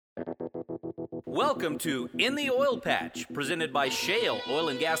Welcome to In the Oil Patch, presented by Shale Oil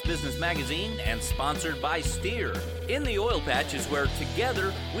and Gas Business Magazine and sponsored by Steer. In the Oil Patch is where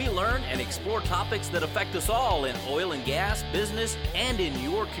together we learn and explore topics that affect us all in oil and gas, business, and in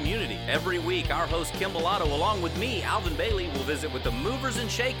your community. Every week, our host Kim Bellotto, along with me, Alvin Bailey, will visit with the movers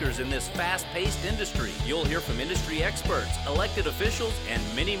and shakers in this fast-paced industry. You'll hear from industry experts, elected officials, and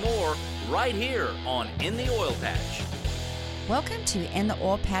many more right here on In the Oil Patch. Welcome to In the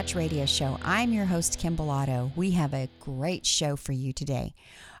Oil Patch Radio Show. I'm your host, Kim Bellotto. We have a great show for you today.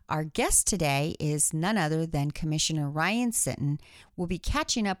 Our guest today is none other than Commissioner Ryan Sinton. We'll be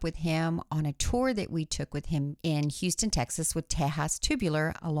catching up with him on a tour that we took with him in Houston, Texas with Tejas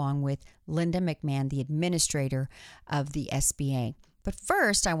Tubular, along with Linda McMahon, the administrator of the SBA. But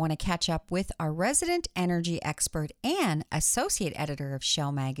first, I want to catch up with our resident energy expert and associate editor of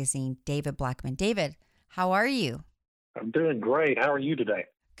Shale Magazine, David Blackman. David, how are you? I'm doing great. How are you today?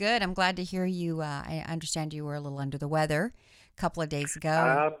 Good. I'm glad to hear you. I understand you were a little under the weather a couple of days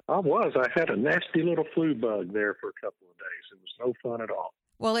ago. I was. I had a nasty little flu bug there for a couple of days. It was no fun at all.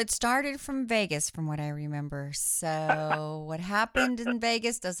 Well, it started from Vegas, from what I remember. So what happened in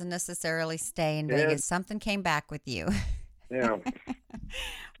Vegas doesn't necessarily stay in Vegas. Something came back with you. Yeah.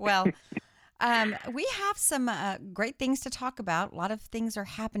 Well, we have some great things to talk about. A lot of things are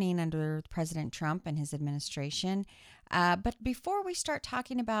happening under President Trump and his administration. But before we start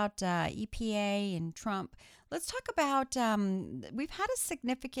talking about EPA and Trump, let's talk about we've had a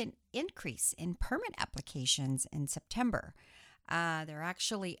significant increase in permit applications in September. They're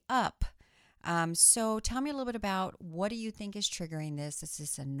actually up. So tell me a little bit about what do you think is triggering this? Is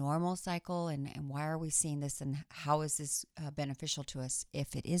this a normal cycle, and why are we seeing this, and how is this beneficial to us,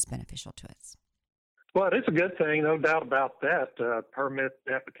 if it is beneficial to us? Well, it's a good thing, no doubt about that. Permit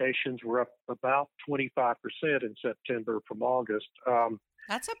applications were up about 25% in September from August.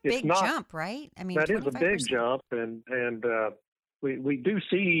 That's a big jump, right? I mean, that 25%. is a big jump, and we do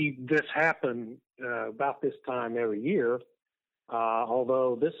see this happen about this time every year.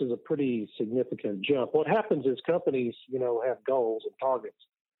 Although this is a pretty significant jump. What happens is companies, have goals and targets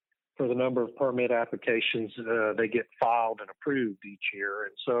for the number of permit applications they get filed and approved each year.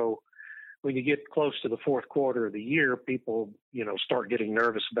 And so when you get close to the fourth quarter of the year, people, start getting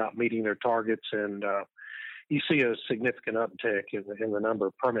nervous about meeting their targets, and you see a significant uptick in the number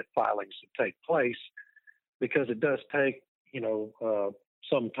of permit filings that take place, because it does take,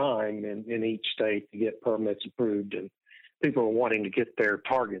 some time in each state to get permits approved, and people are wanting to get their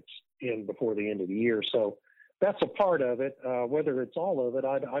targets in before the end of the year. So that's a part of it. Whether it's all of it,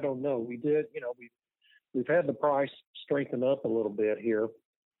 I don't know. We did, we've had the price strengthen up a little bit here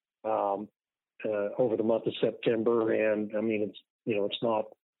over the month of September. And I mean, it's not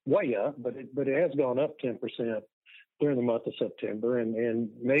way up, but it has gone up 10% during the month of September. And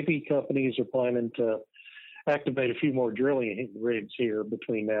maybe companies are planning to activate a few more drilling rigs here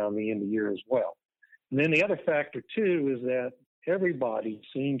between now and the end of the year as well. And then the other factor, too, is that everybody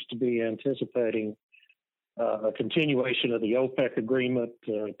seems to be anticipating a continuation of the OPEC agreement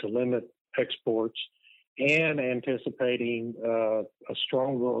to limit exports, and anticipating a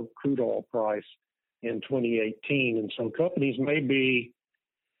stronger crude oil price in 2018. And so companies may be,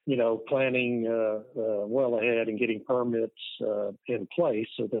 planning well ahead and getting permits in place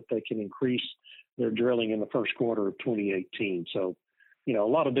so that they can increase their drilling in the first quarter of 2018. So, a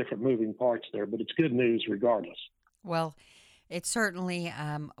lot of different moving parts there, but it's good news regardless. Well, it's certainly,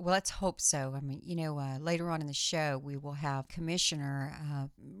 let's hope so. I mean, later on in the show, we will have Commissioner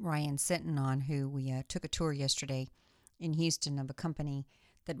Ryan Sinton on, who we took a tour yesterday in Houston of a company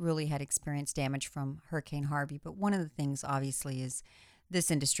that really had experienced damage from Hurricane Harvey. But one of the things, obviously, is this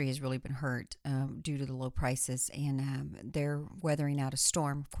industry has really been hurt due to the low prices, and they're weathering out a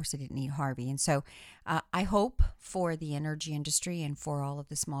storm. Of course, they didn't need Harvey. And so I hope for the energy industry and for all of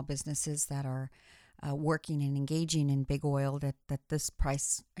the small businesses that are working and engaging in big oil that this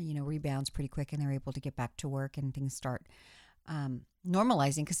price, rebounds pretty quick and they're able to get back to work and things start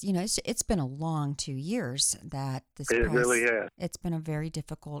normalizing. Because, it's been a long 2 years that this price. It really has. It's been a very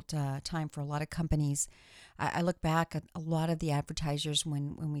difficult time for a lot of companies. I look back at a lot of the advertisers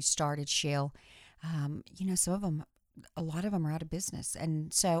when we started Shale. Some of them, a lot of them are out of business.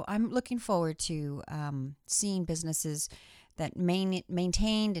 And so I'm looking forward to seeing businesses that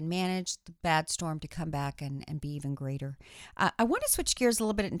maintained and managed the bad storm to come back and be even greater. I want to switch gears a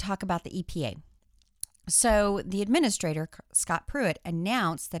little bit and talk about the EPA. So the administrator, Scott Pruitt,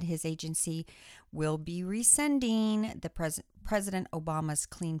 announced that his agency will be rescinding the President Obama's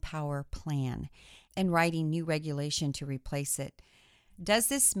Clean Power Plan and writing new regulation to replace it. Does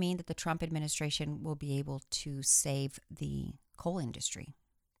this mean that the Trump administration will be able to save the coal industry?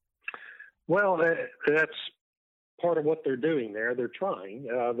 That's part of what they're doing there. They're trying.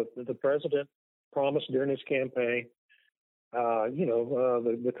 The president promised during his campaign.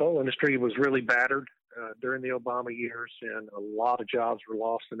 The coal industry was really battered during the Obama years, and a lot of jobs were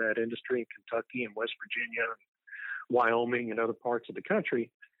lost in that industry in Kentucky and West Virginia, Wyoming, and other parts of the country.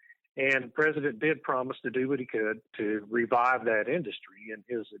 And the president did promise to do what he could to revive that industry in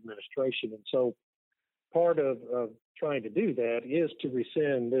his administration. And so part of trying to do that is to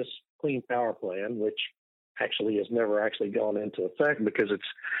rescind this Clean Power Plan, which actually has never actually gone into effect because it's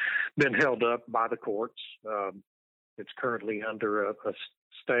been held up by the courts. It's currently under a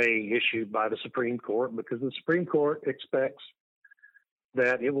stay issued by the Supreme Court because the Supreme Court expects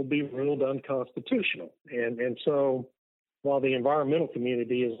that it will be ruled unconstitutional. And so while the environmental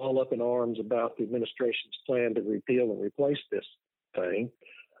community is all up in arms about the administration's plan to repeal and replace this thing,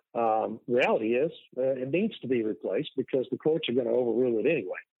 reality is it needs to be replaced because the courts are going to overrule it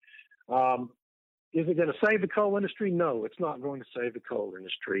anyway. Is it going to save the coal industry? No, it's not going to save the coal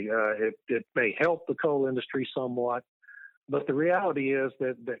industry. It may help the coal industry somewhat, but the reality is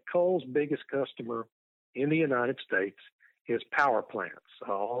that coal's biggest customer in the United States is power plants,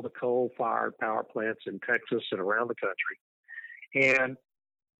 all the coal-fired power plants in Texas and around the country. And,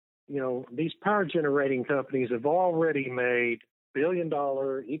 these power generating companies have already made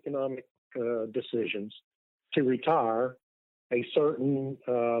billion-dollar economic decisions to retire a certain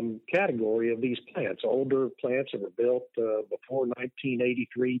category of these plants, older plants that were built before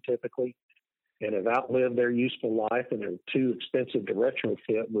 1983 typically and have outlived their useful life and are too expensive to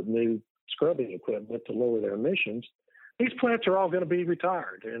retrofit with new scrubbing equipment to lower their emissions. These plants are all going to be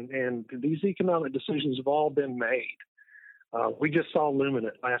retired, and these economic decisions have all been made. We just saw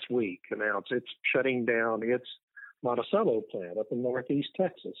Luminant last week announce it's shutting down its Monticello plant up in northeast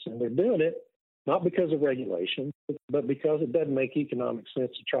Texas, and they're doing it not because of regulation, but because it doesn't make economic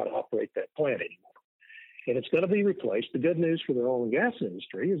sense to try to operate that plant anymore. And it's going to be replaced. The good news for the oil and gas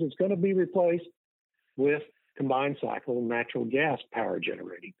industry is it's going to be replaced with combined cycle natural gas power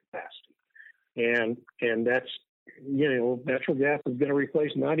generating capacity. And that's, natural gas is going to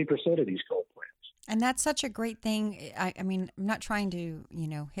replace 90% of these coal plants. And that's such a great thing. I mean, I'm not trying to,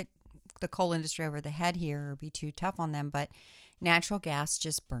 hit the coal industry over the head here or be too tough on them, but natural gas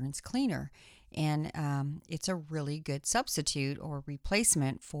just burns cleaner. And it's a really good substitute or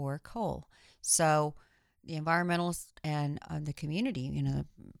replacement for coal. So the environmentalists and the community,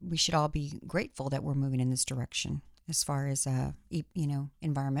 we should all be grateful that we're moving in this direction as far as,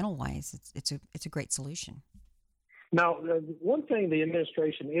 environmental wise. It's a great solution. Now, one thing the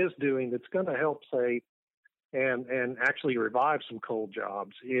administration is doing that's going to help save and actually revive some coal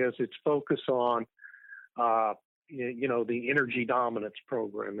jobs is its focus on, the energy dominance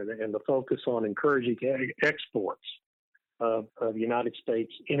program and the focus on encouraging exports of United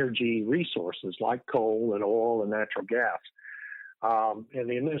States energy resources like coal and oil and natural gas. And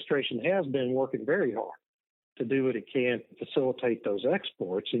the administration has been working very hard to do what it can to facilitate those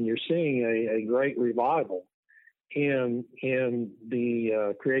exports. And you're seeing a great revival in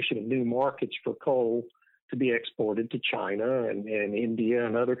the creation of new markets for coal to be exported to China and India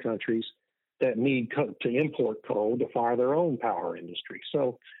and other countries that need to import coal to fire their own power industry.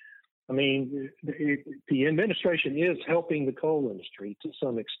 So, I mean, the administration is helping the coal industry to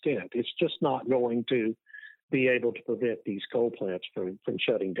some extent. It's just not going to be able to prevent these coal plants from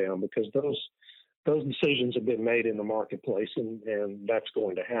shutting down because those decisions have been made in the marketplace, and that's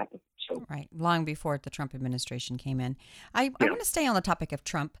going to happen. So, right, long before the Trump administration came in. I want to stay on the topic of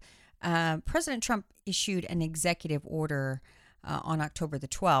Trump. President Trump issued an executive order on October the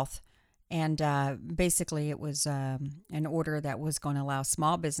 12th, and basically it was an order that was going to allow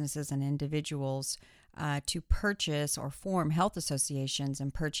small businesses and individuals to purchase or form health associations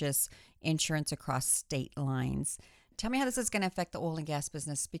and purchase insurance across state lines. Tell me how this is going to affect the oil and gas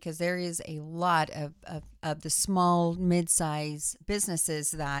business, because there is a lot of the small, mid-size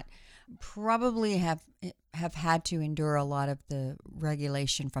businesses that probably have had to endure a lot of the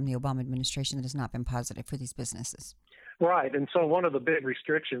regulation from the Obama administration that has not been positive for these businesses. Right. And so one of the big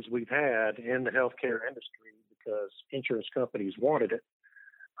restrictions we've had in the healthcare industry, because insurance companies wanted it,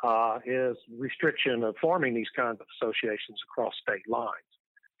 is restriction of forming these kinds of associations across state lines.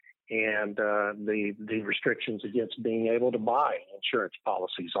 And the restrictions against being able to buy insurance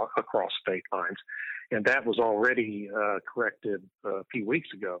policies across state lines. And that was already corrected a few weeks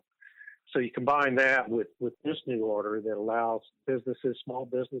ago. So you combine that with this new order that allows businesses, small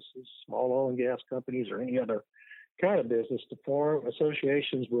oil and gas companies, or any other kind of business to form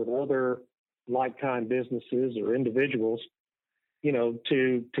associations with other like-kind businesses or individuals,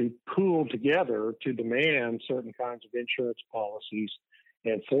 to pool together to demand certain kinds of insurance policies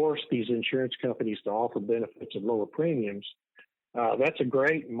and force these insurance companies to offer benefits at lower premiums, that's a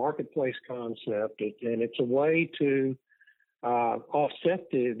great marketplace concept, and it's a way to offset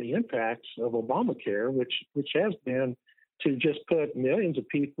the impacts of Obamacare, which has been to just put millions of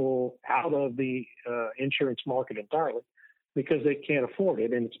people out of the insurance market entirely because they can't afford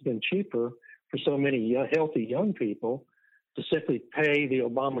it, and it's been cheaper for so many healthy young people to simply pay the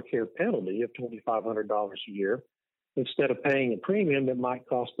Obamacare penalty of $2,500 a year instead of paying a premium that might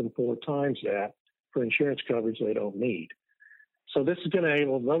cost them 4 times that for insurance coverage they don't need. So this is going to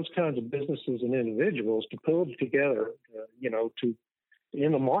enable those kinds of businesses and individuals to pull together, to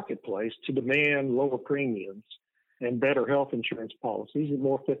in the marketplace to demand lower premiums and better health insurance policies that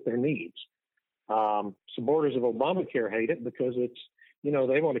more fit their needs. Supporters of Obamacare hate it because it's,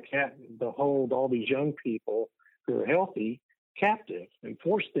 they want to hold all these young people who are healthy captive and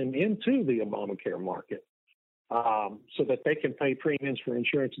force them into the Obamacare market so that they can pay premiums for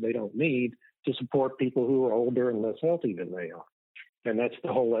insurance they don't need to support people who are older and less healthy than they are. And that's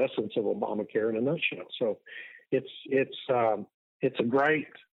the whole essence of Obamacare in a nutshell. So it's a great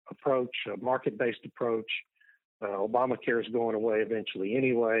approach, a market-based approach. Obamacare is going away eventually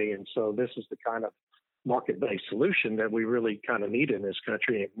anyway, and so this is the kind of market-based solution that we really kind of need in this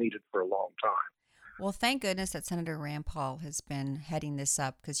country and needed for a long time. Well, thank goodness that Senator Rand Paul has been heading this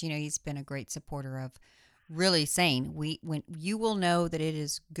up because, he's been a great supporter of really saying when you will know that it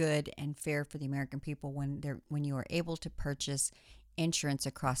is good and fair for the American people when you are able to purchase insurance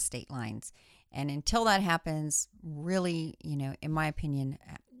across state lines. And until that happens, really, in my opinion,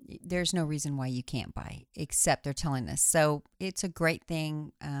 there's no reason why you can't buy, except they're telling us. So it's a great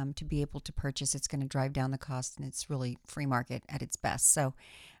thing to be able to purchase. It's going to drive down the cost, and it's really free market at its best. So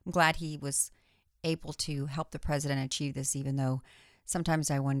I'm glad he was able to help the president achieve this, even though sometimes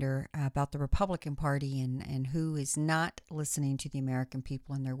I wonder about the Republican Party and who is not listening to the American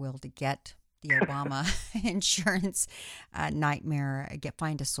people and their will to get the Obama insurance nightmare,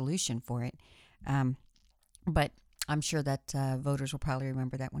 find a solution for it. But I'm sure that voters will probably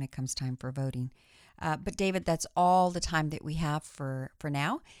remember that when it comes time for voting. But David, that's all the time that we have for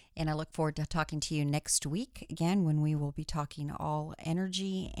now. And I look forward to talking to you next week again when we will be talking all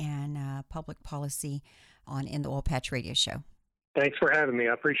energy and public policy on In the Oil Patch Radio Show. Thanks for having me.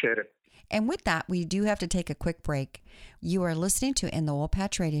 I appreciate it. And with that, we do have to take a quick break. You are listening to In the Oil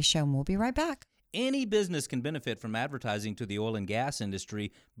Patch Radio Show, and we'll be right back. Any business can benefit from advertising to the oil and gas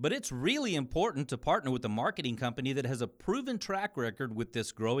industry, but it's really important to partner with a marketing company that has a proven track record with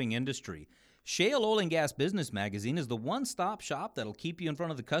this growing industry. Shale Oil and Gas Business Magazine is the one-stop shop that'll keep you in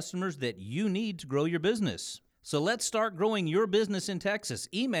front of the customers that you need to grow your business. So let's start growing your business in Texas.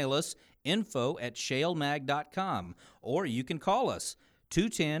 Email us, info@shalemag.com, or you can call us,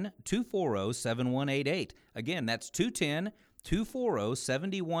 210-240-7188. Again, that's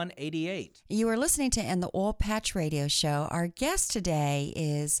 210-240-7188. You are listening to In the Oil Patch Radio Show. Our guest today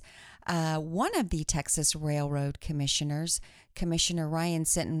is one of the Texas Railroad Commissioners, Commissioner Ryan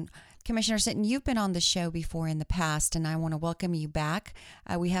Sinton. Commissioner Sinton, you've been on the show before in the past, and I want to welcome you back.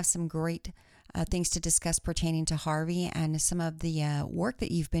 We have some great things to discuss pertaining to Harvey and some of the work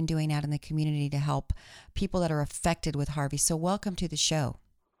that you've been doing out in the community to help people that are affected with Harvey. So welcome to the show.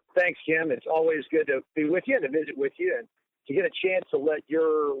 Thanks, Kim. It's always good to be with you and to visit with you and to get a chance to let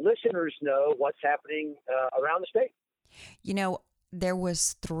your listeners know what's happening around the state. There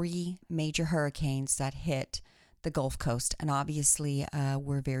was 3 major hurricanes that hit the Gulf Coast, and obviously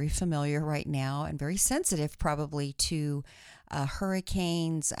we're very familiar right now and very sensitive probably to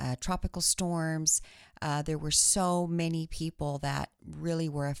hurricanes, tropical storms. There were so many people that really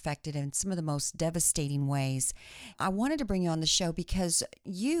were affected in some of the most devastating ways. I wanted to bring you on the show because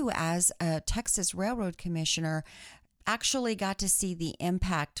you, as a Texas Railroad Commissioner, actually got to see the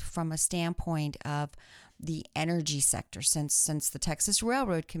impact from a standpoint of the energy sector, since the Texas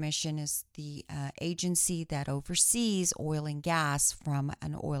Railroad Commission is the agency that oversees oil and gas from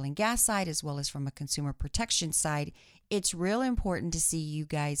an oil and gas side as well as from a consumer protection side. It's real important to see you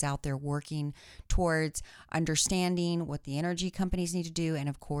guys out there working towards understanding what the energy companies need to do and,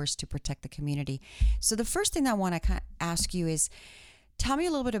 of course, to protect the community. So the first thing I want to ask you is, tell me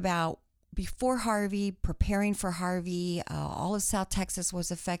a little bit about before Harvey, preparing for Harvey. All of South Texas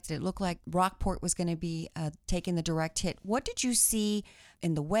was affected. It looked like Rockport was going to be taking the direct hit. What did you see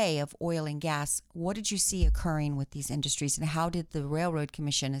in the way of oil and gas? What did you see occurring with these industries, and how did the Railroad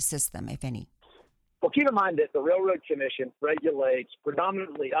Commission assist them, if any? Well, keep in mind that the Railroad Commission regulates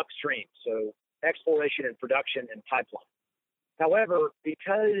predominantly upstream, so exploration and production and pipeline. However,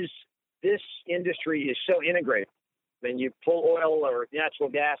 because this industry is so integrated, when you pull oil or natural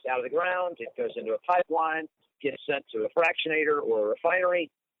gas out of the ground, it goes into a pipeline, gets sent to a fractionator or a refinery.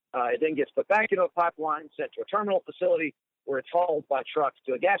 It then gets put back into a pipeline, sent to a terminal facility where it's hauled by trucks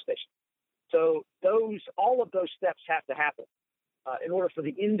to a gas station. So all of those steps have to happen in order for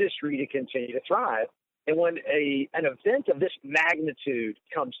the industry to continue to thrive. And when an event of this magnitude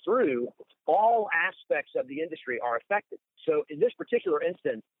comes through, all aspects of the industry are affected. So in this particular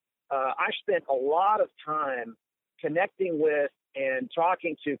instance, I spent a lot of time connecting with and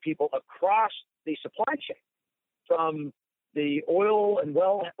talking to people across the supply chain, from the oil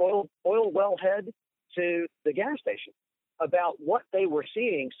wellhead to the gas station, about what they were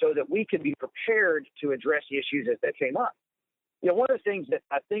seeing so that we could be prepared to address the issues as they came up. One of the things that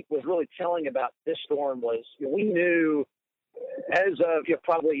I think was really telling about this storm was we knew as of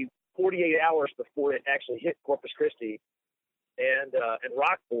probably 48 hours before it actually hit Corpus Christi and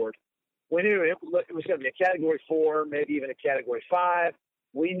Rockport, we knew it was going to be a Category 4, maybe even a Category 5.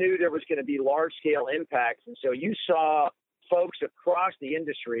 We knew there was going to be large-scale impacts. And so you saw folks across the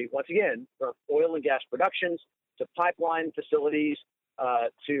industry, once again, from oil and gas productions to pipeline facilities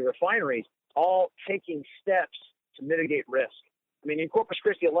to refineries, all taking steps to mitigate risk. I mean, in Corpus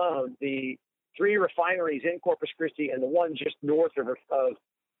Christi alone, the 3 refineries in Corpus Christi and the one just north of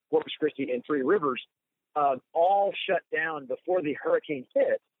Corpus Christi in Three Rivers all shut down before the hurricane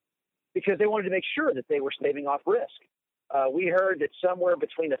hit because they wanted to make sure that they were staving off risk. We heard that somewhere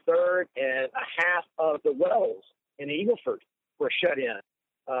between a third and a half of the wells in Eagle Ford were shut in,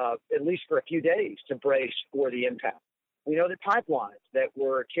 at least for a few days, to brace for the impact. We know that pipelines that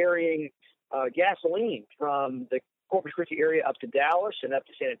were carrying gasoline from the Corpus Christi area up to Dallas and up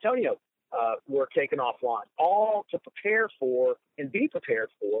to San Antonio were taken offline, all to prepare for and be prepared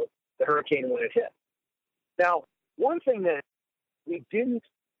for the hurricane when it hit. Now, one thing that we didn't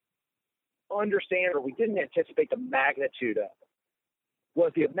understand or we didn't anticipate the magnitude of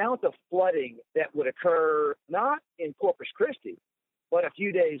was the amount of flooding that would occur not in Corpus Christi, but a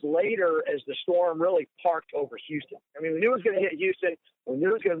few days later as the storm really parked over Houston. I mean, we knew it was going to hit Houston. We knew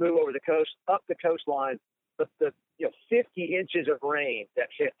it was going to move over the coast, up the coastline. But the 50 inches of rain that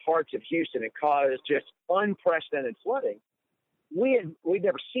hit parts of Houston and caused just unprecedented flooding, we'd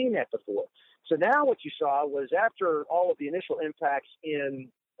never seen that before. So now what you saw was after all of the initial impacts in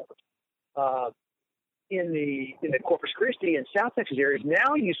the Corpus Christi and South Texas areas,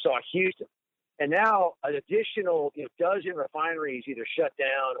 now you saw Houston. And now an additional dozen refineries either shut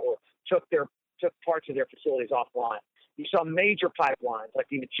down or took parts of their facilities offline. You saw major pipelines like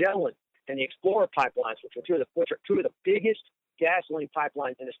the Magellan and the Explorer pipelines, which are two of the biggest gasoline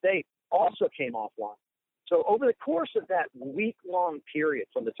pipelines in the state, also came offline. So over the course of that week-long period,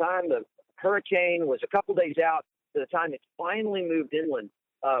 from the time the hurricane was a couple days out to the time it finally moved inland,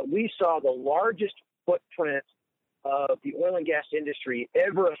 we saw the largest footprint of the oil and gas industry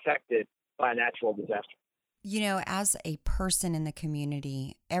ever affected by a natural disaster. As a person in the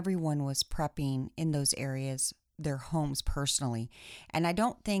community, everyone was prepping in those areas their homes personally. And I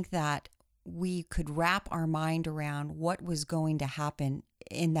don't think that we could wrap our mind around what was going to happen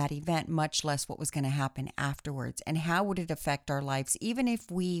in that event, much less what was going to happen afterwards. And how would it affect our lives, even if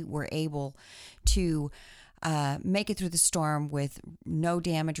we were able to make it through the storm with no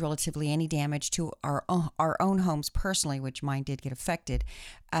damage, relatively any damage to our own homes personally, which mine did get affected.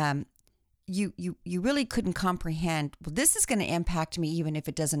 You really couldn't comprehend, well, this is going to impact me even if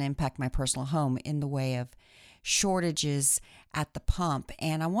it doesn't impact my personal home in the way of shortages at the pump.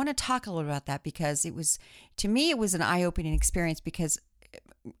 And I want to talk a little about that because to me, it was an eye-opening experience because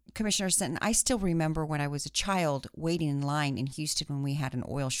Commissioner Sinton, I still remember when I was a child waiting in line in Houston when we had an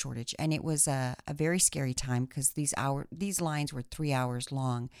oil shortage, and it was a very scary time because these lines were 3 hours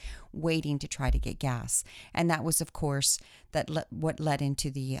long waiting to try to get gas. And that was, of course, what led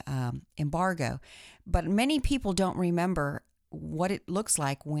into the embargo. But many people don't remember what it looks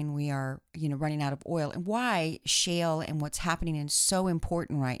like when we are, running out of oil, and why shale and what's happening is so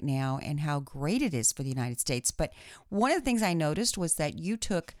important right now and how great it is for the United States. But one of the things I noticed was that you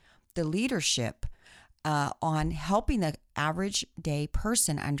took the leadership on helping the average day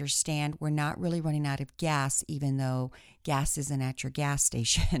person understand we're not really running out of gas, even though gas isn't at your gas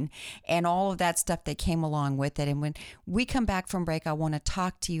station, and all of that stuff that came along with it. And when we come back from break, I want to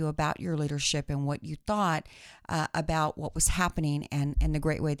talk to you about your leadership and what you thought about what was happening and the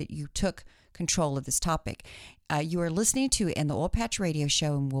great way that you took control of this topic. You are listening to In the Oil Patch Radio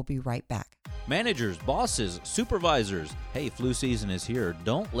Show, and we'll be right back. Managers, bosses, supervisors, hey, flu season is here.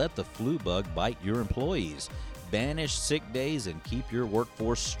 Don't let the flu bug bite your employees. Banish sick days and keep your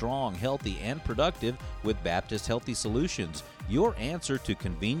workforce strong, healthy, and productive with Baptist Healthy Solutions, your answer to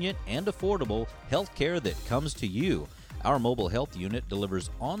convenient and affordable health care that comes to you. Our mobile health unit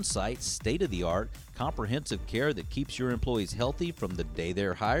delivers on-site, state-of-the-art, comprehensive care that keeps your employees healthy from the day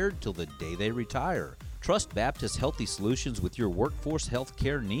they're hired till the day they retire. Trust Baptist Healthy Solutions with your workforce health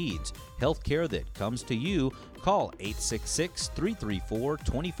care needs. Health care that comes to you. Call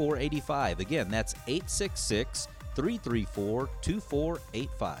 866-334-2485. Again, that's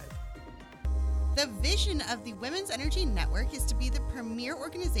 866-334-2485. The vision of the Women's Energy Network is to be the premier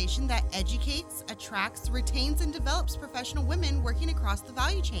organization that educates, attracts, retains, and develops professional women working across the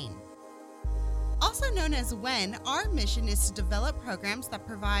value chain. Also known as WEN, our mission is to develop programs that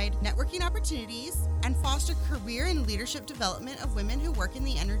provide networking opportunities and foster career and leadership development of women who work in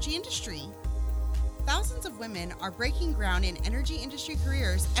the energy industry. Thousands of women are breaking ground in energy industry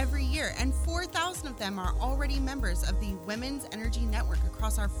careers every year, and 4,000 of them are already members of the Women's Energy Network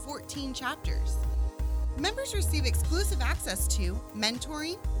across our 14 chapters. Members receive exclusive access to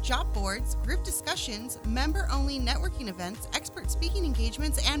mentoring, job boards, group discussions, member-only networking events, expert speaking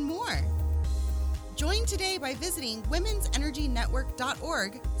engagements, and more. Join today by visiting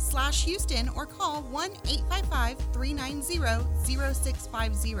womensenergynetwork.org/Houston or call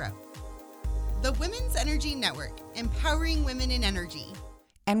 1-855-390-0650. The Women's Energy Network, empowering women in energy.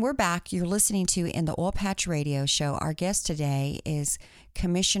 And we're back. You're listening to In the Oil Patch Radio Show. Our guest today is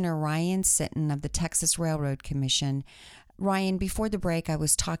Commissioner Ryan Sitton of the Texas Railroad Commission. Ryan, before the break, I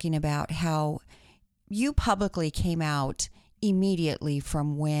was talking about how you publicly came out immediately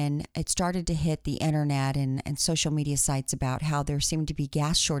from when it started to hit the internet and social media sites about how there seemed to be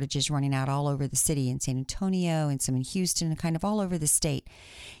gas shortages running out all over the city in San Antonio and some in Houston and kind of all over the state.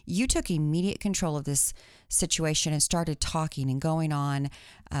 You took immediate control of this situation and started talking and going on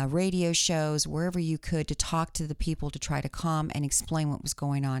radio shows, wherever you could, to talk to the people to try to calm and explain what was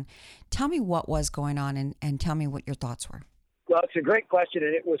going on. Tell me what was going on and tell me what your thoughts were. Well, it's a great question,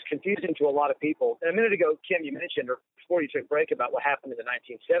 and it was confusing to a lot of people. And a minute ago, Kim, you mentioned, or before you took break, about what happened in the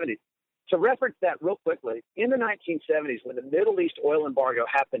 1970s. To reference that real quickly, in the 1970s, when the Middle East oil embargo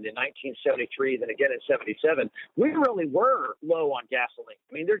happened in 1973, then again in 77, we really were low on gasoline.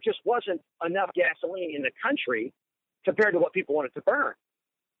 I mean, there just wasn't enough gasoline in the country compared to what people wanted to burn.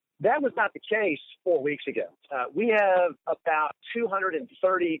 That was not the case 4 weeks ago. We have about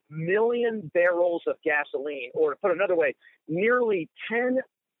 230 million barrels of gasoline, or to put it another way, nearly 10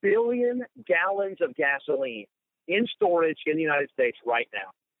 billion gallons of gasoline in storage in the United States right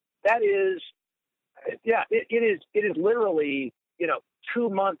now. That is, it is literally, 2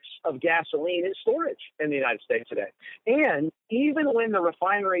 months of gasoline in storage in the United States today. And even when the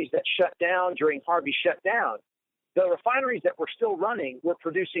refineries that shut down during Harvey shut down, the refineries that were still running were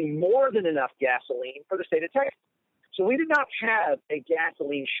producing more than enough gasoline for the state of Texas. So we did not have a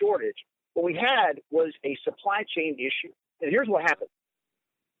gasoline shortage. What we had was a supply chain issue. And here's what happened.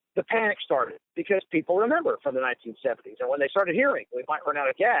 The panic started because people remember from the 1970s. And when they started hearing we might run out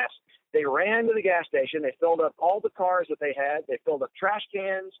of gas, they ran to the gas station. They filled up all the cars that they had. They filled up trash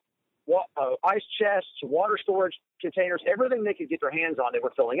cans, ice chests, water storage containers, everything they could get their hands on, they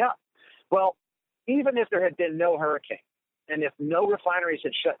were filling up. Well, even if there had been no hurricane and if no refineries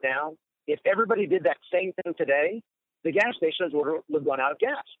had shut down, if everybody did that same thing today, the gas stations would have run out of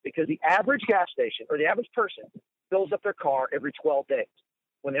gas because the average gas station or the average person fills up their car every 12 days.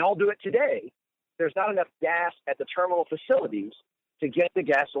 When they all do it today, there's not enough gas at the terminal facilities to get the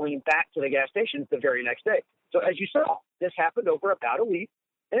gasoline back to the gas stations the very next day. So as you saw, this happened over about a week,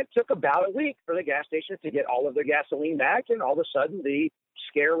 and it took about a week for the gas stations to get all of their gasoline back, and all of a sudden the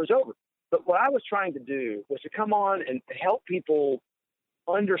scare was over. But what I was trying to do was to come on and help people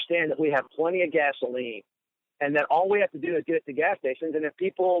understand that we have plenty of gasoline and that all we have to do is get it to gas stations. And if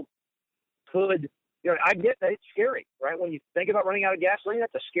people could, I get that it's scary, right? When you think about running out of gasoline,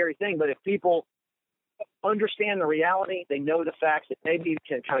 that's a scary thing. But if people understand the reality, they know the facts, that maybe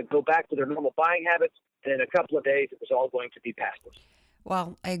can kind of go back to their normal buying habits, and in a couple of days, it was all going to be past us.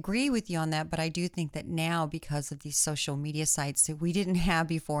 Well, I agree with you on that, but I do think that now, because of these social media sites that we didn't have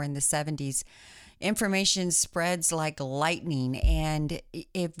before in the 70s, information spreads like lightning. And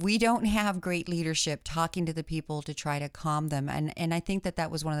if we don't have great leadership talking to the people to try to calm them, and I think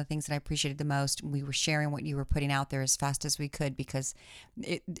that was one of the things that I appreciated the most. We were sharing what you were putting out there as fast as we could because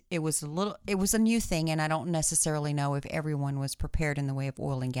it was a new thing, and I don't necessarily know if everyone was prepared in the way of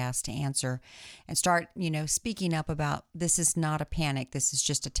oil and gas to answer and start, speaking up about this is not a panic. This is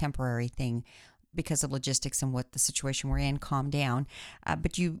just a temporary thing because of logistics and what the situation we're in. Calm down.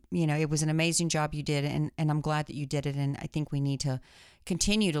 But it was an amazing job you did, and I'm glad that you did it. And I think we need to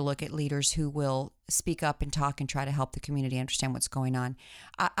continue to look at leaders who will speak up and talk and try to help the community understand what's going on.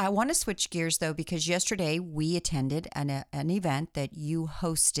 I want to switch gears, though, because yesterday we attended an event that you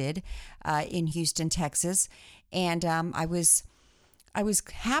hosted in Houston, Texas, and I was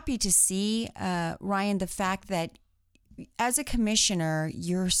happy to see, Ryan, the fact that as a commissioner,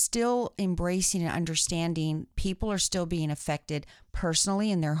 you're still embracing and understanding people are still being affected personally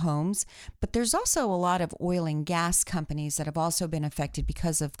in their homes, but there's also a lot of oil and gas companies that have also been affected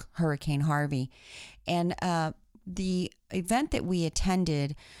because of Hurricane Harvey. And the event that we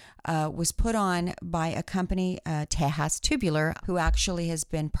attended was put on by a company, Tejas Tubular, who actually has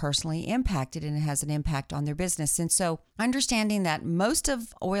been personally impacted and has an impact on their business. And so understanding that most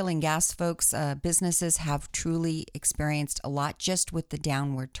of oil and gas folks' businesses have truly experienced a lot just with the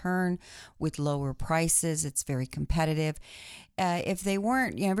downward turn, with lower prices. It's very competitive. If they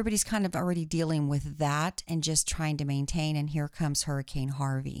weren't, everybody's kind of already dealing with that and just trying to maintain. And here comes Hurricane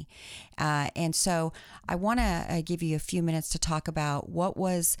Harvey. And so I want to give you a few minutes to talk about what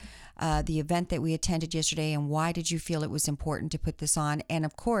was the event that we attended yesterday and why did you feel it was important to put this on? And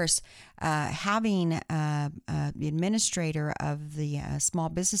of course, having the administrator of the Small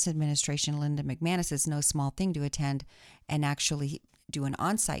Business Administration, Linda McManus, is no small thing to attend and actually do an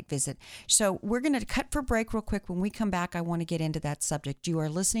on-site visit. So we're going to cut for break real quick. When we come back, I want to get into that subject. You are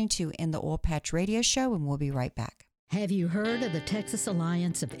listening to In the Oil Patch Radio Show, and we'll be right back. Have you heard of the Texas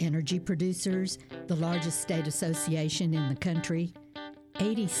Alliance of Energy Producers, the largest state association in the country?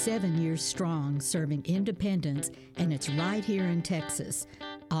 87 years strong, serving independents, and it's right here in Texas.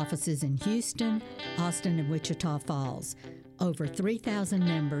 Offices in Houston, Austin, and Wichita Falls. Over 3,000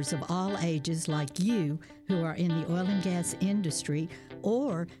 members of all ages like you who are in the oil and gas industry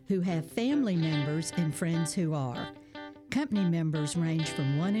or who have family members and friends who are. Company members range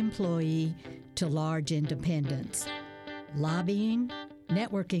from one employee to large independents. Lobbying,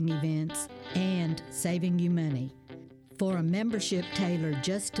 networking events, and saving you money. For a membership tailored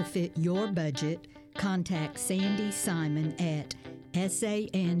just to fit your budget, contact Sandy Simon at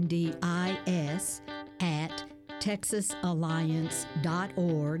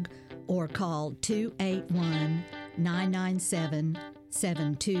sandis@texasalliance.org or call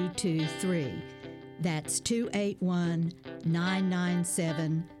 281-997-7223. That's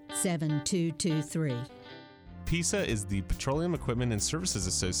 281-997-7223. PESA is the Petroleum Equipment and Services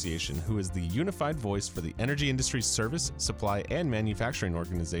Association, who is the unified voice for the energy industry's service, supply, and manufacturing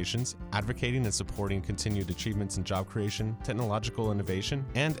organizations, advocating and supporting continued achievements in job creation, technological innovation,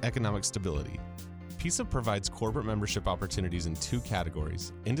 and economic stability. PESA provides corporate membership opportunities in two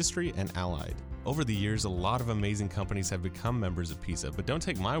categories, industry and allied. Over the years, a lot of amazing companies have become members of PESA, but don't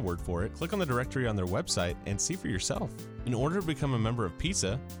take my word for it. Click on the directory on their website and see for yourself. In order to become a member of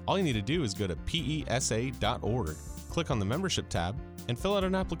PESA, all you need to do is go to pesa.org, click on the membership tab, and fill out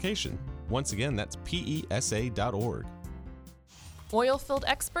an application. Once again, that's pesa.org. Oilfield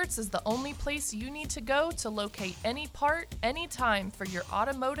Experts is the only place you need to go to locate any part, anytime for your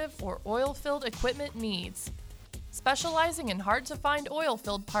automotive or oilfield equipment needs. Specializing in hard-to-find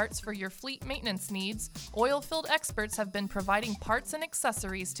oilfield parts for your fleet maintenance needs, Oilfield Experts have been providing parts and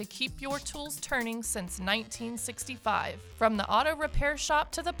accessories to keep your tools turning since 1965. From the auto repair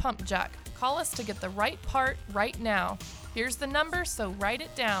shop to the pump jack, call us to get the right part right now. Here's the number, so write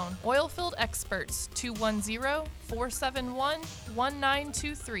it down. Oilfield Experts,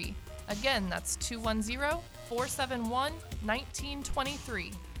 210-471-1923. Again, that's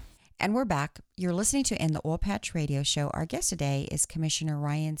 210-471-1923. And we're back. You're listening to In the Oil Patch Radio Show. Our guest today is Commissioner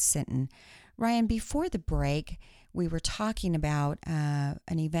Ryan Sinton. Ryan, before the break, we were talking about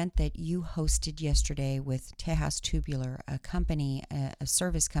an event that you hosted yesterday with Tejas Tubular, a company, a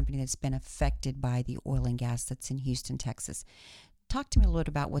service company that's been affected by the oil and gas that's in Houston, Texas. Talk to me a little bit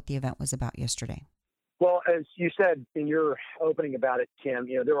about what the event was about yesterday. Well, as you said in your opening about it, Kim,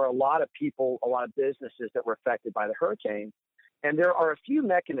 there were a lot of people, a lot of businesses that were affected by the hurricane. And there are a few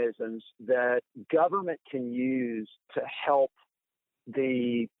mechanisms that government can use to help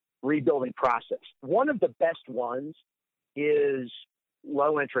the rebuilding process. One of the best ones is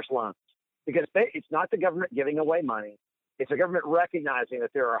low interest loans, because it's not the government giving away money. It's the government recognizing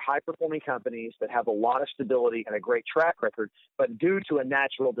that there are high performing companies that have a lot of stability and a great track record, but due to a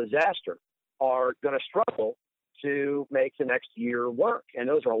natural disaster are going to struggle to make the next year work. And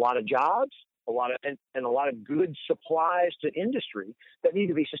those are a lot of jobs, a lot of good supplies to industry that need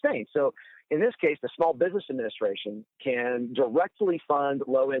to be sustained. So in this case, the Small Business Administration can directly fund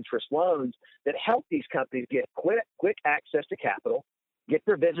low interest loans that help these companies get quick access to capital, get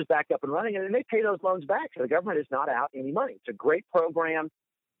their business back up and running, and then they pay those loans back. So the government is not out any money. It's a great program.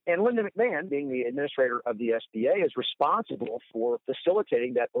 And Linda McMahon, being the administrator of the SBA, is responsible for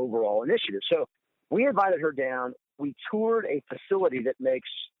facilitating that overall initiative. So we invited her down. We toured a facility that makes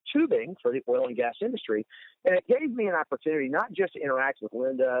tubing for the oil and gas industry. And it gave me an opportunity not just to interact with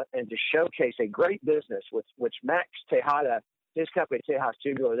Linda and to showcase a great business, which Max Tejada, his company, Tejas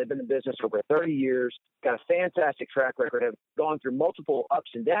Tubular, they've been in business for over 30 years, got a fantastic track record, have gone through multiple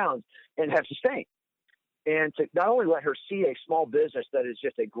ups and downs, and have sustained. And to not only let her see a small business that is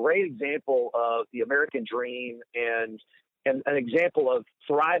just a great example of the American dream and an example of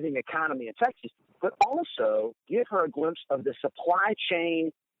thriving economy in Texas, but also give her a glimpse of the supply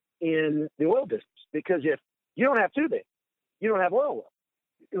chain in the oil business. Because if you don't have tubing, you don't have oil well.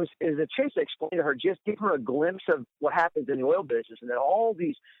 It was a chance to explain to her, just give her a glimpse of what happens in the oil business, and that all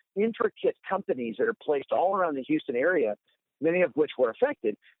these intricate companies that are placed all around the Houston area, many of which were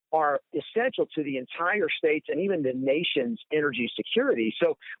affected, are essential to the entire state's and even the nation's energy security.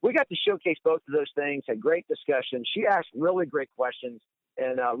 So we got to showcase both of those things, had great discussions. She asked really great questions,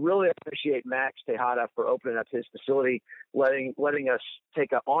 and really appreciate Max Tejada for opening up his facility, letting us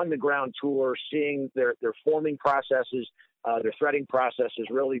take an on-the-ground tour, seeing their forming processes, their threading processes,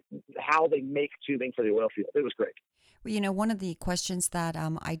 really how they make tubing for the oil field. It was great. Well, one of the questions that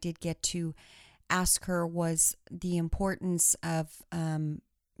I did get to ask her was the importance of,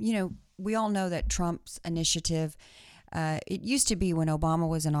 we all know that Trump's initiative, it used to be when Obama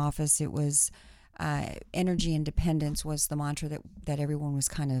was in office, it was energy independence was the mantra that everyone was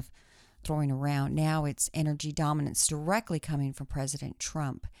kind of throwing around. Now it's energy dominance directly coming from President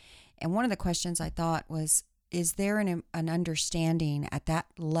Trump. And one of the questions I thought was, is there an understanding at that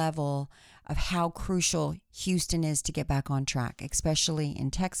level of how crucial Houston is to get back on track, especially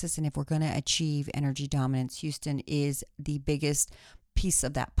in Texas? And if we're going to achieve energy dominance, Houston is the biggest piece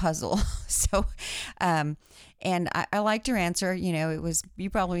of that puzzle. So, and I liked her answer. It was, you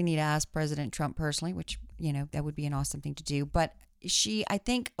probably need to ask President Trump personally, which, that would be an awesome thing to do. But she, I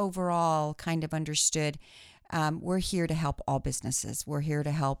think overall kind of understood, we're here to help all businesses. We're here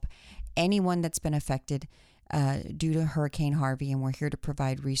to help anyone that's been affected due to Hurricane Harvey, and we're here to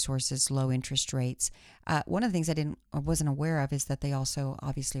provide resources, low interest rates. One of the things I wasn't aware of is that they also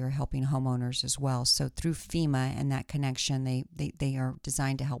obviously are helping homeowners as well. So through FEMA and that connection, they are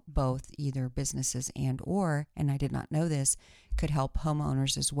designed to help both either businesses and I did not know this, could help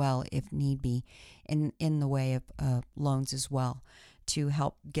homeowners as well if need be in the way of loans as well to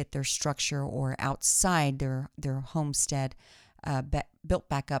help get their structure or outside their homestead built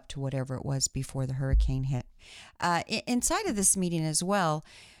back up to whatever it was before the hurricane hit. Inside of this meeting as well,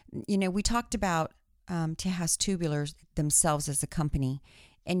 we talked about Tejas Tubular themselves as a company,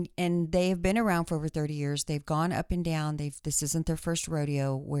 and they have been around for over 30 years. They've gone up and down. This isn't their first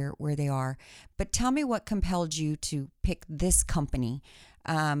rodeo where they are. But tell me what compelled you to pick this company,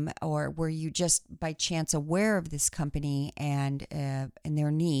 or were you just by chance aware of this company and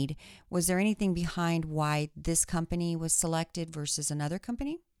their need? Was there anything behind why this company was selected versus another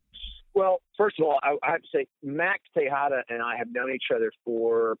company? Well, first of all, I have to say Max Tejada and I have known each other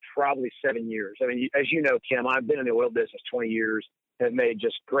for probably 7 years. I mean, as you know, Kim, I've been in the oil business 20 years, have made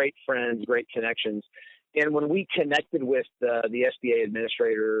just great friends, great connections. And when we connected with the SBA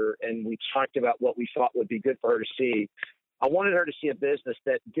administrator and we talked about what we thought would be good for her to see, I wanted her to see a business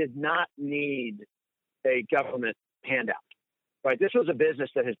that did not need a government handout. Right? This was a business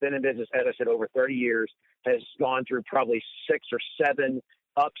that has been in business, as I said, over 30 years, has gone through probably 6 or 7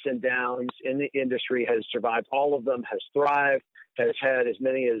 ups and downs in the industry, has survived all of them, has thrived, has had as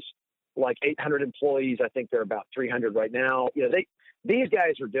many as like 800 employees. I think they're about 300 right now. These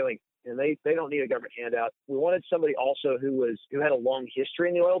guys are doing it, and they don't need a government handout. We wanted somebody also who had a long history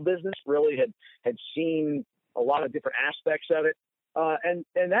in the oil business, really had seen a lot of different aspects of it. And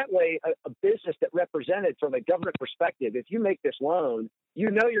that way, a business that represented from a government perspective, if you make this loan,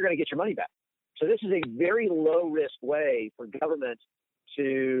 you're going to get your money back. So this is a very low risk way for government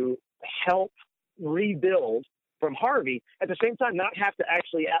to help rebuild from Harvey, at the same time not have to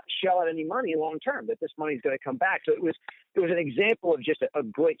actually shell out any money long term, that this money is going to come back. So it was an example of just a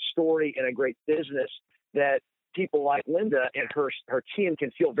great story and a great business that people like Linda and her team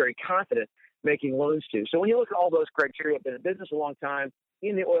can feel very confident making loans to. So when you look at all those criteria, been in business a long time,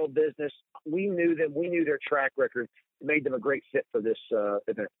 in the oil business, we knew them, we knew their track record, made them a great fit for this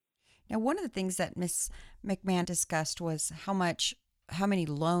event. Now, one of the things that Ms. McMahon discussed was how many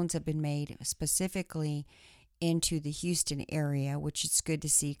loans have been made specifically into the Houston area, which is good to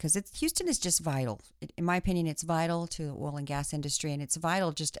see because Houston is just vital. In my opinion, it's vital to the oil and gas industry, and it's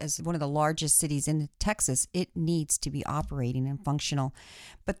vital just as one of the largest cities in Texas. It needs to be operating and functional.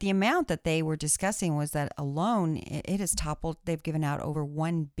 But the amount that they were discussing was that alone, it has toppled. They've given out over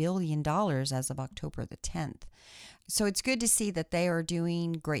 $1 billion as of October the 10th. So it's good to see that they are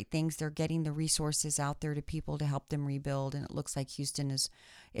doing great things. They're getting the resources out there to people to help them rebuild, and it looks like Houston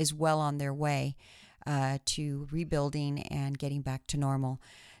is well on their way to rebuilding and getting back to normal.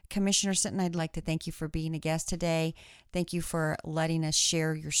 Commissioner Sinton, I'd like to thank you for being a guest today. Thank you for letting us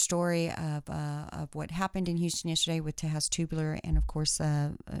share your story of what happened in Houston yesterday with Tejas Tubular, and of course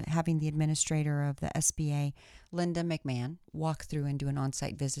having the administrator of the SBA, Linda McMahon, walk through and do an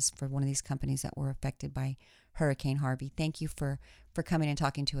on-site visit for one of these companies that were affected by Hurricane Harvey. Thank you for coming and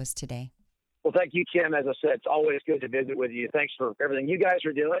talking to us today. Well, thank you, Kim. As I said, it's always good to visit with you. Thanks for everything you guys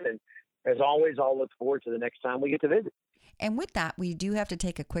are doing, and as always, I'll look forward to the next time we get to visit. And with that, we do have to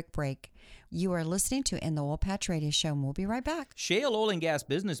take a quick break. You are listening to In the Oil Patch Radio Show, and we'll be right back. Shale Oil and Gas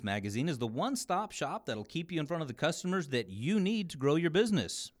Business Magazine is the one-stop shop that'll keep you in front of the customers that you need to grow your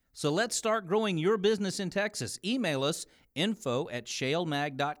business. So let's start growing your business in Texas. Email us,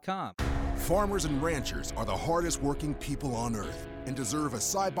 info@shalemag.com. Farmers and ranchers are the hardest working people on earth and deserve a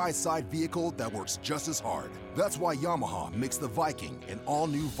side-by-side vehicle that works just as hard. That's why Yamaha makes the Viking an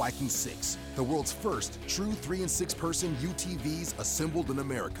all-new Viking 6, the world's first true 3- and 6-person UTVs assembled in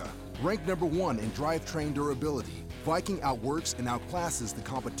America. Ranked number 1 in drivetrain durability, Viking outworks and outclasses the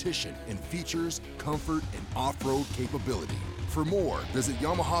competition in features, comfort, and off-road capability. For more, visit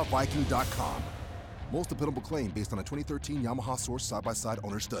YamahaViking.com. Most dependable claim based on a 2013 Yamaha Source side-by-side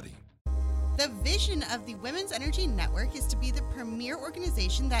owner study. The vision of the Women's Energy Network is to be the premier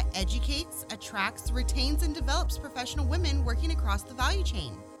organization that educates, attracts, retains, and develops professional women working across the value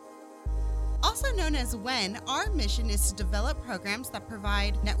chain. Also known as WEN, our mission is to develop programs that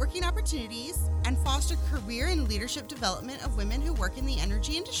provide networking opportunities and foster career and leadership development of women who work in the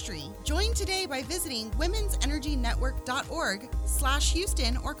energy industry. Join today by visiting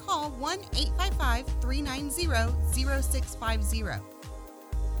womensenergynetwork.org/Houston or call 1-855-390-0650.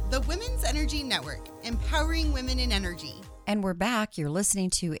 The Women's Energy Network, empowering women in energy. And we're back. You're listening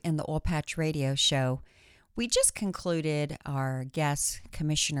to In the Oil Patch Radio Show. We just concluded our guest,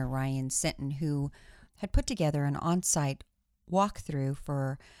 Commissioner Ryan Sinton, who had put together an on-site walkthrough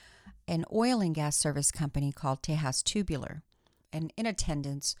for an oil and gas service company called Tejas Tubular. And in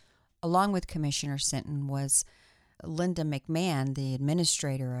attendance, along with Commissioner Sinton, was Linda McMahon, the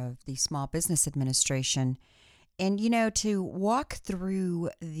administrator of the Small Business Administration. And, to walk through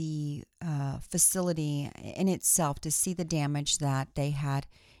the facility in itself to see the damage that they had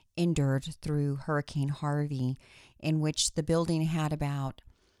endured through Hurricane Harvey, in which the building had about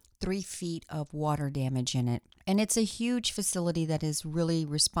 3 feet of water damage in it. And it's a huge facility that is really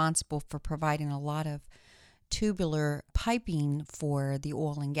responsible for providing a lot of tubular piping for the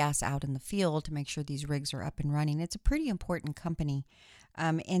oil and gas out in the field to make sure these rigs are up and running. It's a pretty important company.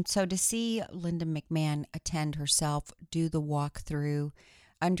 And so to see Linda McMahon attend herself, do the walkthrough,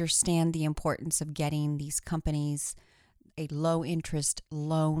 understand the importance of getting these companies a low-interest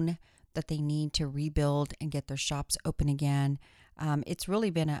loan that they need to rebuild and get their shops open again, it's really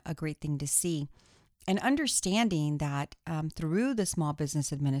been a great thing to see. And understanding that through the Small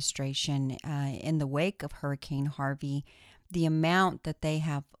Business Administration, in the wake of Hurricane Harvey, the amount that they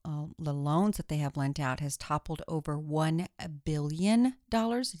have, the loans that they have lent out has toppled over $1 billion.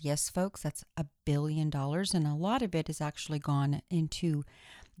 Yes, folks, that's $1 billion. And a lot of it has actually gone into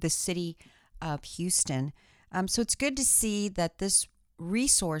the city of Houston. So it's good to see that this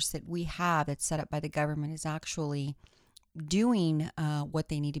resource that we have that's set up by the government is actually doing what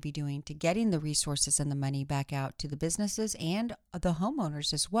they need to be doing to getting the resources and the money back out to the businesses and the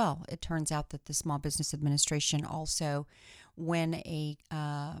homeowners as well. It turns out that the Small Business Administration also, when a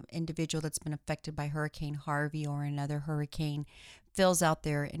individual that's been affected by Hurricane Harvey or another hurricane fills out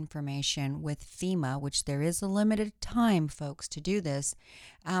their information with FEMA, which there is a limited time, folks, to do this.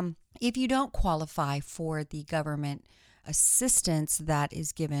 If you don't qualify for the government assistance that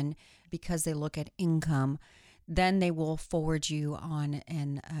is given because they look at income, then they will forward you on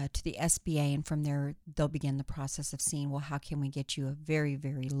and to the SBA, and from there they'll begin the process of seeing, well, how can we get you a very,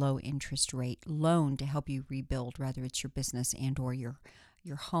 very low interest rate loan to help you rebuild, whether it's your business and or your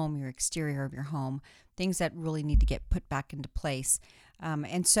home, your exterior of your home, things that really need to get put back into place.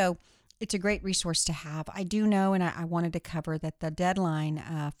 And so it's a great resource to have. I do know, and I wanted to cover that the deadline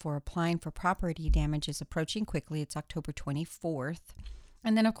for applying for property damage is approaching quickly. It's October 24th.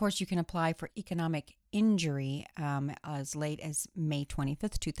 And then, of course, you can apply for economic injury as late as May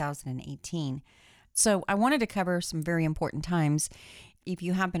 25th, 2018. So I wanted to cover some very important times. If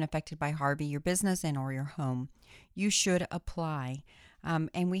you have been affected by Harvey, your business and or your home, you should apply.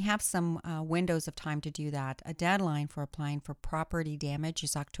 And we have some windows of time to do that. A deadline for applying for property damage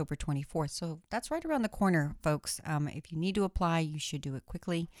is October 24th. So that's right around the corner, folks. If you need to apply, you should do it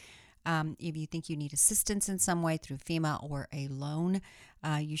quickly. If you think you need assistance in some way through FEMA or a loan,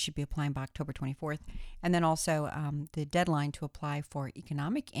 you should be applying by October 24th. And then also the deadline to apply for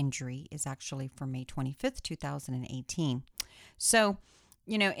economic injury is actually for May 25th, 2018. So,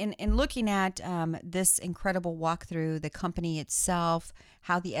 you know, in looking at this incredible walkthrough, the company itself,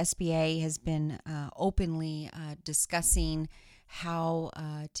 how the SBA has been openly discussing how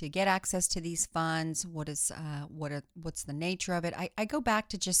to get access to these funds, what's the nature of it. I go back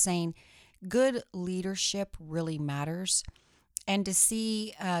to just saying good leadership really matters. And to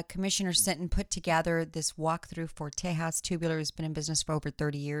see Commissioner Sinton put together this walkthrough for Tejas Tubular, who's been in business for over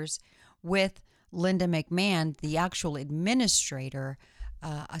 30 years, with Linda McMahon, the actual administrator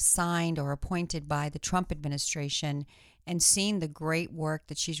assigned or appointed by the Trump administration, and seeing the great work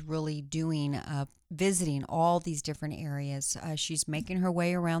that she's really doing, visiting all these different areas. She's making her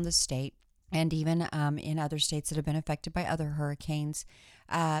way around the state and even in other states that have been affected by other hurricanes.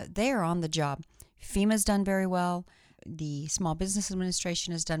 They are on the job. FEMA's done very well. The Small Business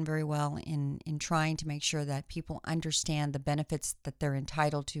Administration has done very well in trying to make sure that people understand the benefits that they're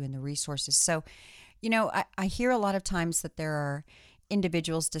entitled to and the resources. So, you know, I hear a lot of times that there are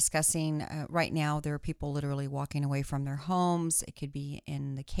individuals discussing right now, there are people literally walking away from their homes. It could be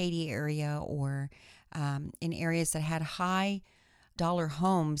in the Katy area or in areas that had high dollar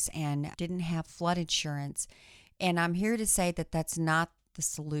homes and didn't have flood insurance. And I'm here to say that that's not the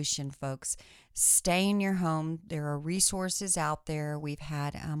solution, folks. Stay in your home. There are resources out there. We've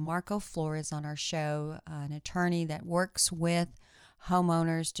had Marco Flores on our show, an attorney that works with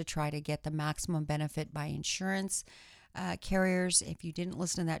homeowners to try to get the maximum benefit by insurance carriers. If you didn't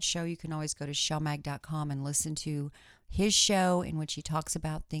listen to that show, you can always go to shellmag.com and listen to his show in which he talks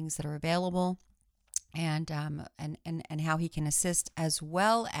about things that are available and how he can assist, as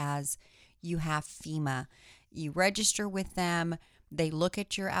well as you have FEMA. You register with them. They look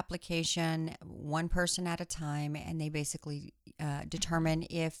at your application one person at a time, and they basically determine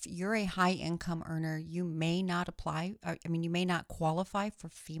if you're a high income earner, you may not apply. You may not qualify for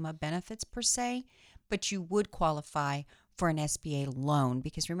FEMA benefits per se, but you would qualify for an SBA loan,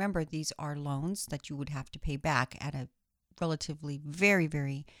 because remember, these are loans that you would have to pay back at a relatively very,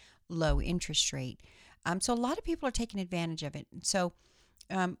 very low interest rate. So a lot of people are taking advantage of it. So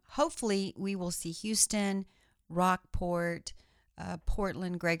hopefully we will see Houston, Rockport,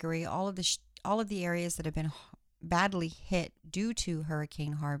 Portland, Gregory, all of the areas that have been badly hit due to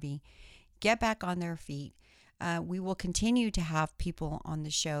Hurricane Harvey get back on their feet. We will continue to have people on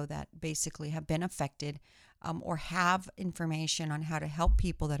the show that basically have been affected or have information on how to help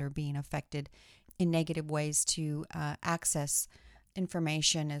people that are being affected in negative ways to access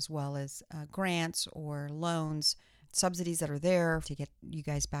information, as well as grants or loans, subsidies that are there to get you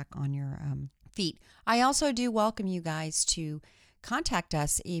guys back on your feet. I also do welcome you guys to contact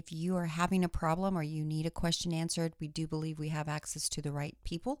us if you are having a problem or you need a question answered. We do believe we have access to the right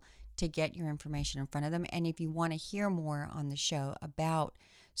people to get your information in front of them. And if you want to hear more on the show about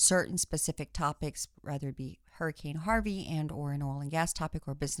certain specific topics, whether it be Hurricane Harvey and or an oil and gas topic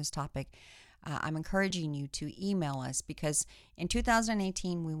or business topic, I'm encouraging you to email us, because in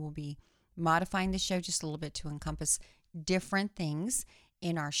 2018 we will be modifying the show just a little bit to encompass different things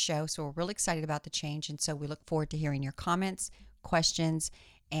in our show. So we're really excited about the change, and so we look forward to hearing your comments, questions,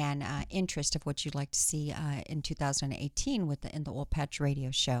 and interest of what you'd like to see in 2018 in the Oil Patch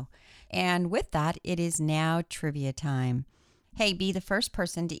Radio Show. And with that, it is now trivia time. Hey, be the first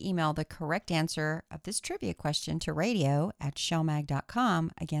person to email the correct answer of this trivia question to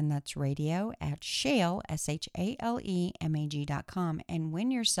radio@shellmag.com. Again, that's radio@shale, SHALEMAG.com, and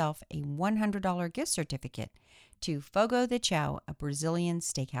win yourself a $100 gift certificate to Fogo de Chao, a Brazilian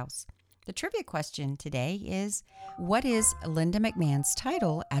steakhouse. The trivia question today is, what is Linda McMahon's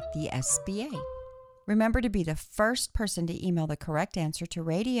title at the SBA? Remember to be the first person to email the correct answer to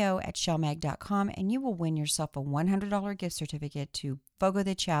radio@shellmag.com, and you will win yourself a $100 gift certificate to Fogo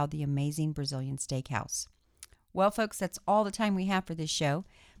de Chao, the amazing Brazilian steakhouse. Well, folks, that's all the time we have for this show,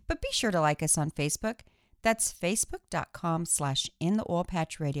 but be sure to like us on Facebook. That's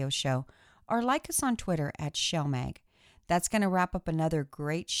facebook.com/InTheOilPatchRadioShow, or like us on Twitter @ShellMag. That's going to wrap up another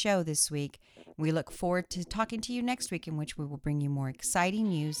great show this week. We look forward to talking to you next week, in which we will bring you more exciting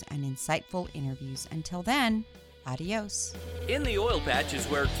news and insightful interviews. Until then, Adios. In the Oil Patch is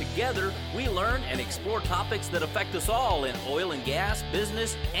where together we learn and explore topics that affect us all in oil and gas,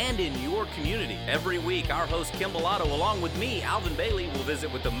 business, and in your community. Every week, our host Kim Bellotto, along with me, Alvin Bailey, will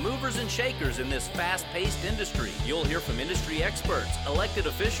visit with the movers and shakers in this fast-paced industry. You'll hear from industry experts, elected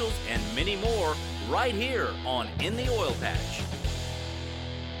officials, and many more right here on In the Oil Patch.